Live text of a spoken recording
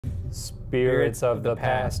Spirits of the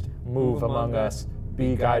past, move among us.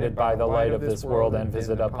 Be guided by the light of this world and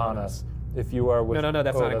visit upon us. If you are with... No,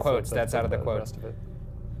 that's not in quotes. That's out of the quotes.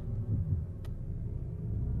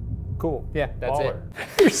 Cool. Yeah, that's it.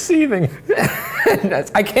 You're seething.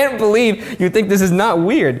 I can't believe you think this is not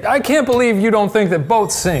weird. I can't believe you don't think that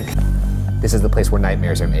boats sink. This is the place where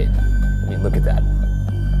nightmares are made. I mean, look at that.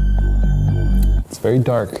 It's very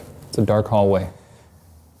dark. It's a dark hallway.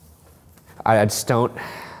 I just don't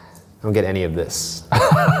get any of this.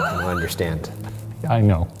 I don't understand. I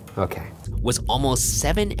know. Okay. Was almost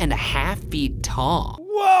 7.5 feet tall.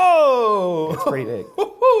 Whoa! It's pretty big.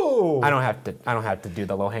 I don't have to do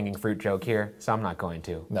the low-hanging fruit joke here, so I'm not going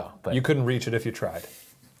to. No, but you couldn't reach it if you tried.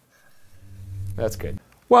 That's good.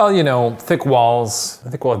 Well, you know, thick walls. I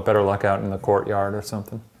think we'll have better luck out in the courtyard or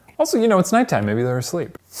something. Also, you know, it's nighttime. Maybe they're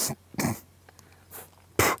asleep.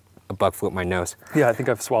 A bug flew up my nose. Yeah, I think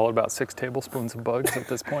I've swallowed about 6 tablespoons of bugs at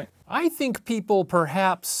this point. I think people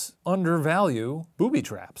perhaps undervalue booby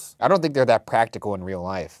traps. I don't think they're that practical in real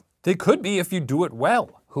life. They could be if you do it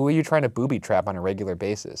well. Who are you trying to booby trap on a regular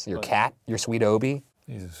basis? Your cat? Your sweet Obi?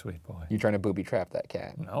 He's a sweet boy. You trying to booby trap that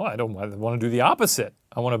cat? No, I don't. I want to do the opposite.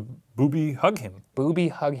 I want to booby hug him. Booby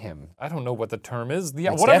hug him. I don't know what the term is.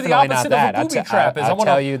 It's whatever the opposite of a that. booby trap is. I want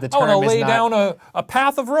to lay down a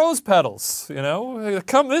path of rose petals. You know,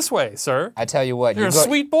 come this way, sir. I tell you what. You're a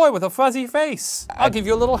sweet boy with a fuzzy face. I'll give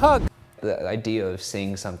you a little hug. The idea of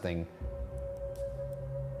saying something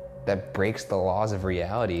that breaks the laws of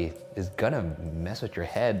reality is gonna mess with your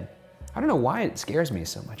head. I don't know why it scares me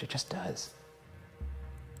so much. It just does.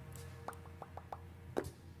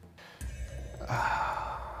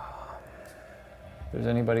 If there's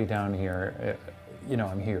anybody down here, you know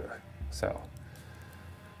I'm here, so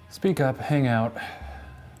speak up, hang out.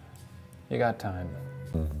 You got time.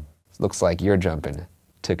 Mm-hmm. Looks like you're jumping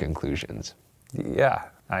to conclusions. Yeah,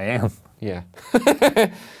 I am. Yeah.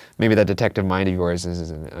 Maybe that detective mind of yours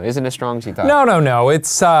isn't as strong as you thought. No.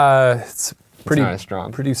 It's pretty not as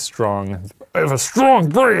strong. Pretty strong. I have a strong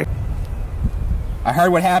brain. I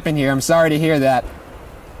heard what happened here. I'm sorry to hear that.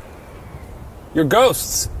 You're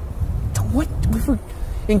ghosts. What? We were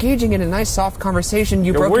engaging in a nice, soft conversation.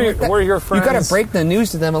 You broke. We're your friends. You gotta break the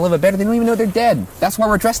news to them a little bit better. They don't even know they're dead. That's why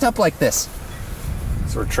we're dressed up like this.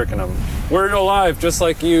 So we're tricking them. We're alive, just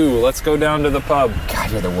like you. Let's go down to the pub.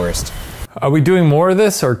 God, you're the worst. Are we doing more of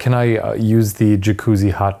this, or can I use the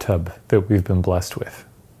jacuzzi hot tub that we've been blessed with?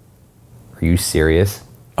 Are you serious?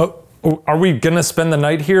 Oh, are we gonna spend the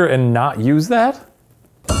night here and not use that?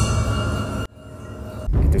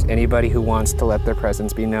 If there's anybody who wants to let their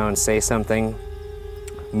presence be known, say something,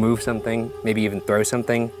 move something, maybe even throw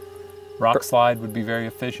something. Rock slide would be very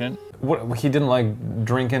efficient. What, he didn't like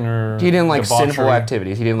drinking or He didn't like debauchery. sinful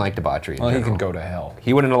activities. He didn't like debauchery. Well, he can go to hell.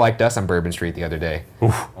 He wouldn't have liked us on Bourbon Street the other day.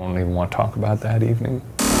 Oof. I don't even want to talk about that evening.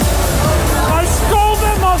 I stole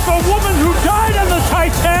them off a woman who died on the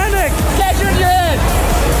Titanic! Catch it in your head!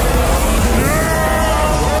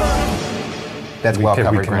 That's well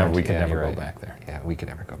covered ground. We can never go back there. Yeah, we can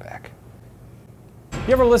never go back.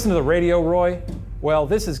 You ever listen to the radio, Roy? Well,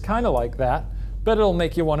 this is kind of like that, but it'll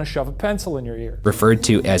make you want to shove a pencil in your ear. Referred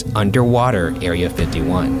to as Underwater Area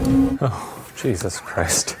 51. Oh, Jesus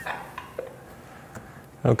Christ.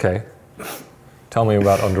 Okay. Tell me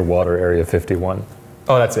about Underwater Area 51.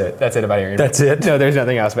 Oh, that's it. That's it about Area 51. That's it? No, there's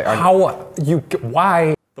nothing else.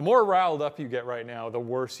 Why? The more riled up you get right now, the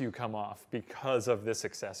worse you come off because of this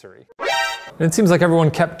accessory. And it seems like everyone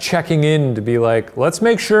kept checking in to be like, let's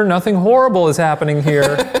make sure nothing horrible is happening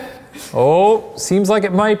here. Oh, seems like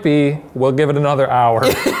it might be. We'll give it another hour.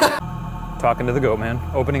 Talking to the goat man,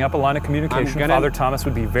 opening up a line of communication. Father Thomas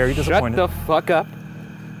would be very disappointed. Shut the fuck up.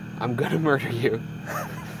 I'm gonna murder you.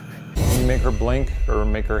 Can you make her blink or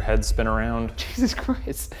make her head spin around? Jesus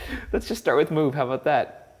Christ. Let's just start with move. How about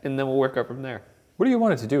that? And then we'll work up from there. What do you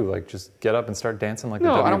want it to do? Like just get up and start dancing like the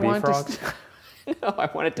I WB don't want frogs? No, I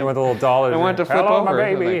want it to. You want the little dollars. I want it to flip Hello, over. my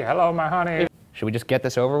baby. Hello, my honey. Should we just get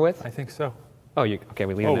this over with? I think so. Oh, okay,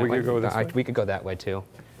 we leave it that way? We could go this way? We could go that way too.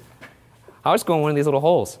 I'll just go in one of these little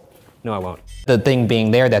holes. No, I won't. The thing being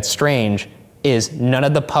there that's strange is none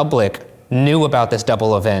of the public knew about this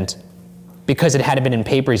double event because it hadn't been in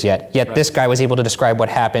papers yet. Yet this guy was able to describe what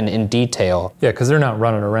happened in detail. Yeah, because they're not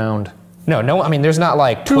running around. No, I mean, there's not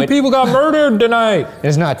like Two people got murdered tonight.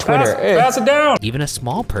 There's not Twitter. Pass it down. Even a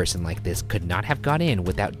small person like this could not have got in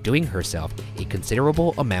without doing herself a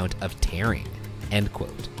considerable amount of tearing. End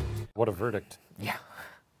quote. What a verdict. Yeah.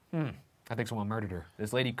 I think someone murdered her.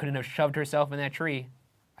 This lady couldn't have shoved herself in that tree.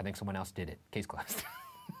 I think someone else did it. Case closed.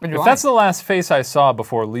 If that's the last face I saw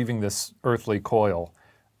before leaving this earthly coil,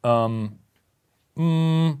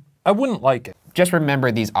 I wouldn't like it. Just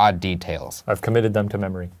remember these odd details. I've committed them to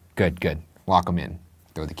memory. Good, good. Lock them in.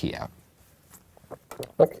 Throw the key out.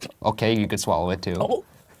 Okay, you could swallow it too. Oh,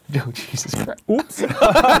 Jesus Christ. Oops.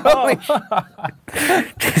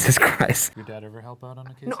 Jesus Christ. Your dad ever help out on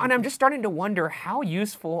a case? No, and I'm just starting to wonder how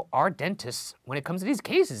useful are dentists when it comes to these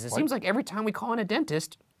cases. It seems like every time we call in a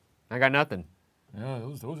dentist, I got nothing. Yeah,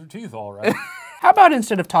 those are teeth, all right. How about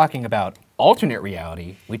instead of talking about alternate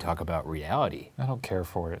reality, we talk about reality? I don't care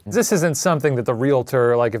for it. This isn't something that the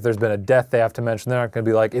realtor, like if there's been a death they have to mention, they're not gonna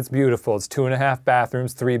be like, it's beautiful, it's 2.5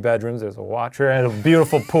 bathrooms, 3 bedrooms, there's a washer and a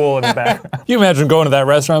beautiful pool in the back. You imagine going to that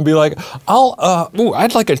restaurant and be like,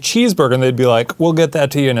 I'd like a cheeseburger, and they'd be like, we'll get that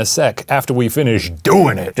to you in a sec after we finish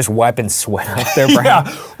doing it. Just wiping sweat off their brow.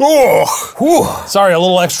 Yeah. Oh, sorry, a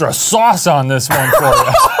little extra sauce on this one for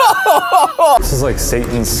you. This is like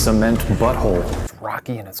Satan's cement butthole. It's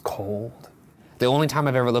rocky and it's cold. The only time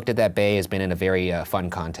I've ever looked at that bay has been in a very fun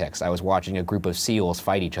context. I was watching a group of seals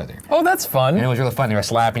fight each other. Oh, that's fun. And it was really fun. They were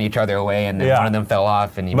slapping each other away, and then one of them fell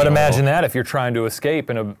off. And but imagine that if you're trying to escape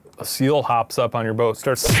and a seal hops up on your boat,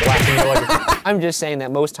 starts slapping you like a... I'm just saying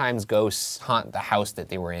that most times ghosts haunt the house that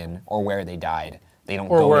they were in or where they died. They don't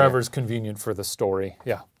go or wherever's convenient for the story.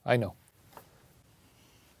 Yeah, I know.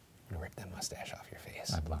 I'm gonna rip that mustache off your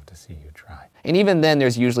face. I'd love to see you try. And even then,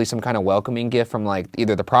 there's usually some kind of welcoming gift from like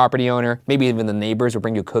either the property owner, maybe even the neighbors will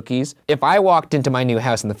bring you cookies. If I walked into my new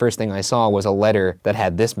house and the first thing I saw was a letter that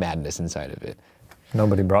had this madness inside of it.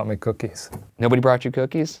 Nobody brought me cookies. Nobody brought you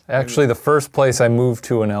cookies? Actually, the first place I moved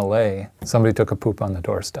to in LA, somebody took a poop on the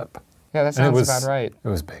doorstep. Yeah, that sounds about right. It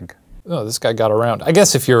was big. Oh, this guy got around. I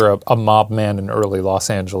guess if you're a mob man in early Los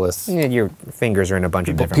Angeles, yeah, your fingers are in a bunch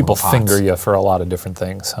of different people pots. finger you for a lot of different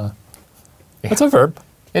things, huh? Yeah. That's a verb.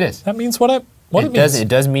 It is. That means what it means. It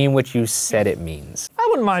does mean what you said it means. I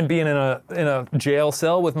wouldn't mind being in a jail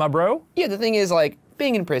cell with my bro. Yeah, the thing is, like,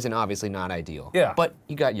 being in prison, obviously not ideal. Yeah. But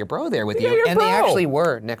you got your bro there with You got you, your and bro. they actually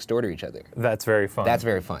were next door to each other. That's very fun. That's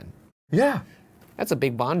very fun. Yeah. That's a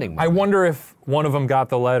big bonding moment. I wonder if one of them got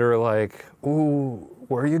the letter like, ooh,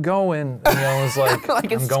 where are you going? And I was like,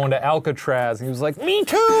 I'm going to Alcatraz. And he was like, me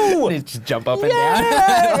too! They just jump up and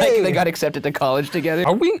down. Like they got accepted to college together.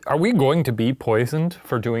 Are we going to be poisoned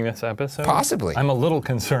for doing this episode? Possibly. I'm a little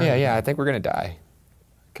concerned. Yeah, I think we're gonna die.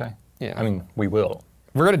 Okay. Yeah. I mean, we will.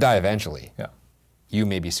 We're gonna die eventually. Yeah. You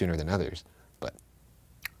maybe sooner than others, but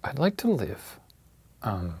I'd like to live.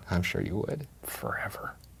 I'm sure you would.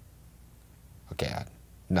 Forever. Okay,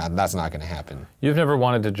 no, that's not gonna happen. You've never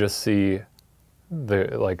wanted to just see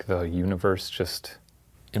the universe just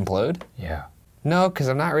implode? Yeah. No, because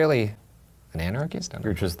I'm not really an anarchist.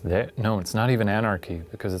 You're just there. No, it's not even anarchy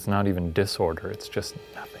because it's not even disorder. It's just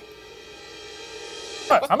nothing.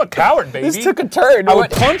 I'm a coward, baby. This took a turn. I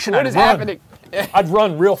would punch and What is happening? I'd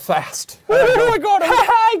run real fast. Oh my God!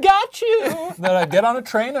 I got you. Then I'd get on a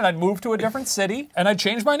train and I'd move to a different city and I'd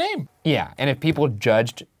change my name. Yeah, and if people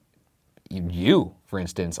judged you, for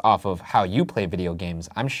instance, off of how you play video games,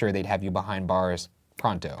 I'm sure they'd have you behind bars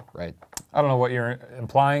pronto, right? I don't know what you're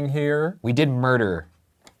implying here. We did murder.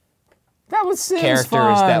 That was Sims characters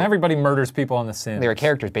fun. that- Everybody murders people on The Sims. They were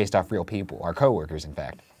characters based off real people, our coworkers, in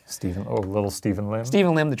fact. Little Stephen Lim.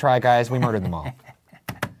 Stephen Lim, the Try Guys, we murdered them all.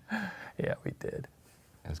 Yeah, we did.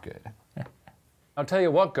 It was good. I'll tell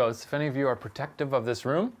you what, Ghosts, if any of you are protective of this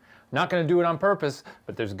room, not gonna do it on purpose,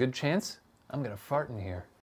 but there's a good chance I'm gonna fart in here.